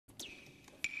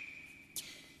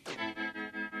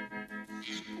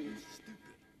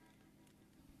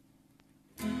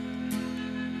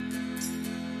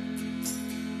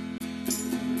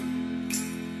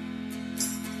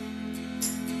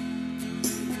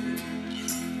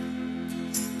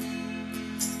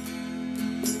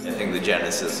think the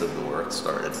genesis of the work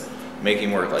started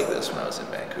making work like this when I was in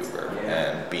Vancouver,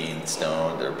 and being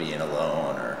stoned or being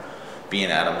alone or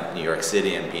being out of New York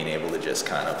City and being able to just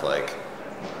kind of like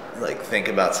think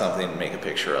about something and make a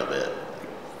picture of it.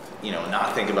 You know,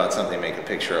 not think about something, make a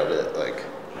picture of it. Like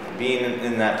being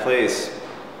in that place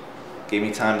gave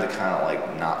me time to kind of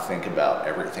like not think about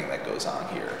everything that goes on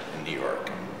here in New York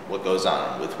and what goes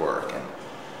on with work. And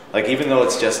like, even though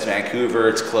it's just Vancouver,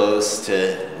 it's close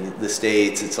to the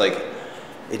States, it's like,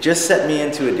 it just set me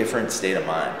into a different state of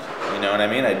mind. You know what I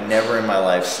mean? I'd never in my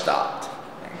life stopped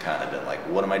and kind of been like,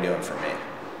 what am I doing for me?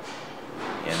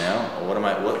 You know, what do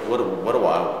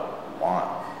I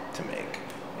want to make?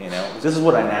 You know, this is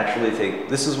what I naturally take.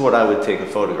 This is what I would take a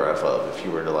photograph of if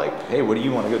you were to like, hey, what do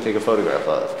you want to go take a photograph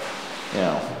of? You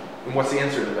know. And what's the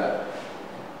answer to that?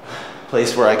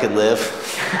 Place where I could live.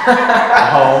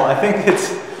 Home. I think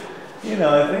it's, you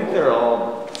know, I think they're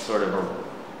all sort of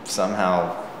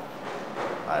somehow,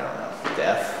 I don't know,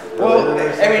 death. Well,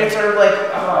 I mean, it's sort of like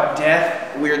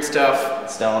death, weird stuff.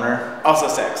 Stoner. Also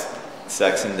sex.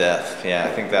 Sex and death. Yeah,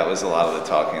 I think that was a lot of the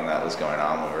talking that was going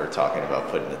on when we were talking about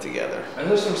putting it together. And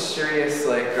there's some serious,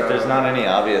 like... There's not any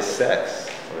obvious sex,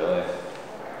 really.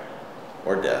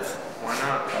 Or death. Why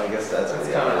not? I guess that's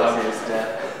kind of obvious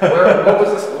death. What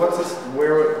was this? What's this?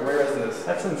 Where is this?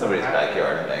 That's in somebody's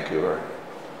backyard in Vancouver.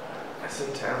 That's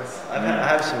intense. I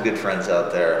have some good friends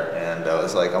out there, and I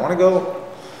was like, I want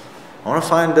to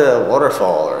find a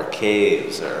waterfall or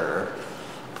caves or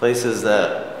places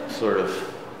that sort of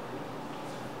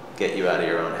get you out of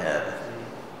your own head,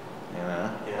 you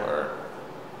know? Yeah. Or,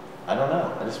 I don't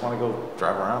know, I just want to go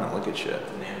drive around and look at shit.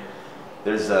 Yeah.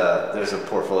 There's a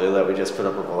portfolio that we just put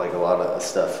up of like a lot of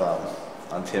stuff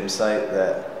on Tim's site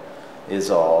that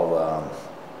is all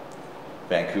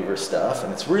Vancouver stuff,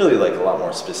 and it's really like a lot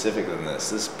more specific than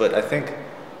this. But I think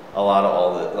a lot of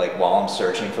all the, like, while I'm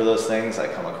searching for those things, I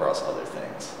come across other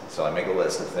things. So I make a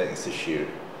list of things to shoot,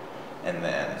 and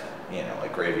then, you know,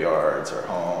 like graveyards or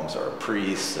homes or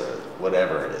priests or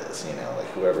whatever it is, you know, like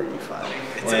whoever you find.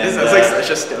 It's like such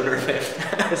a stoner thing.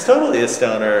 It's totally a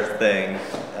stoner thing.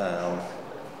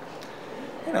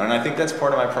 You know, and I think that's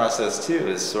part of my process too,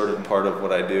 is sort of part of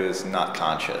what I do is not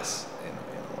conscious in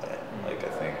a way. Like, I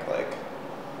think like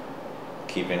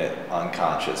keeping it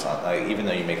unconscious, like, even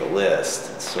though you make a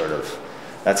list, it's sort of,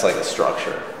 that's like a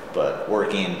structure, but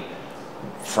working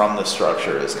from the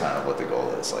structure is kind of what the goal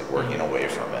is. Like working away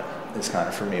from it is kind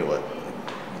of for me what,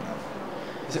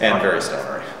 you know, and very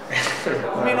stonery.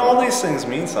 I mean, all these things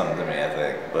mean something to me, I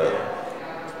think,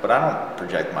 but I don't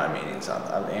project my meanings on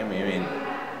them. I mean,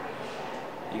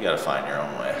 you gotta find your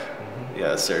own way. You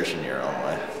gotta search in your own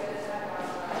way.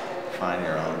 Find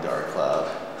your own dark cloud.